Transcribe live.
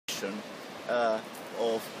reputation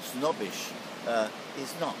of snobbish.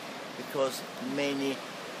 It's not, because many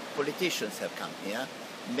politicians have come here,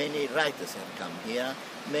 many writers have come here,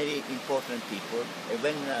 many important people. And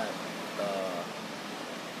when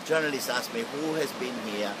journalists ask me who has been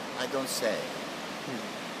here, I don't say.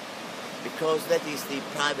 Because that is the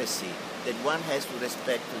privacy that one has to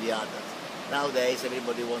respect to the others. Nowadays,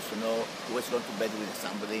 everybody wants to know who has gone to bed with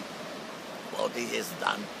somebody, what he has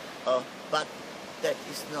done. But that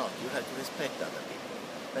is not. You have to respect other people.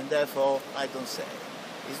 And therefore, I don't say.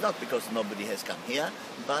 It's not because nobody has come here,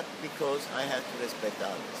 but because I have to respect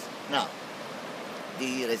others. Now,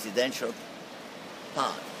 the residential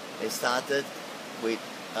part has started with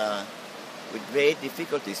great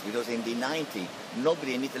difficulties, because in the 90s,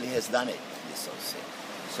 nobody in Italy has done it, this sort of thing.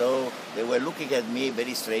 So they were looking at me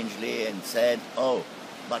very strangely and said, oh,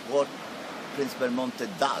 but what Prince Belmonte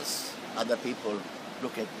does, other people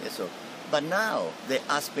look at me. So, but now they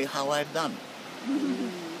ask me how I've done.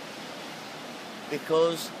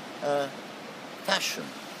 Because fashion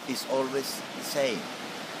is always the same.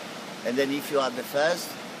 And then if you are the first,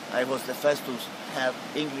 I was the first to have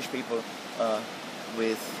English people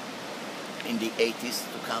in the 80s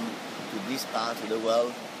to come to this part of the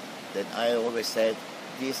world, that I always said,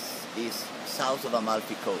 this is south of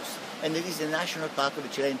Amalfi Coast. And it is the national park of the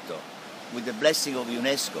Granito, with the blessing of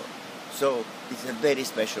UNESCO. So it's a very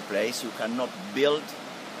special place. You cannot build,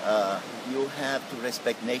 you have to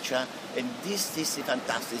respect nature. And this is a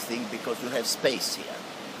fantastic thing, because you have space here.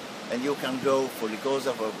 And you can go for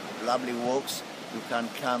lovely walks. You can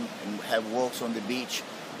come and have walks on the beach.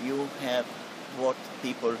 You have what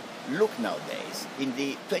people look nowadays.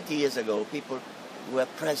 20 years ago, people were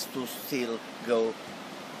pressed to still go,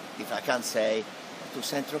 if I can say, to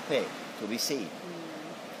Saint-Tropez to be seen.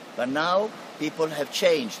 But now people have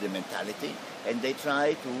changed the mentality, and they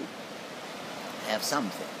try to have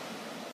something.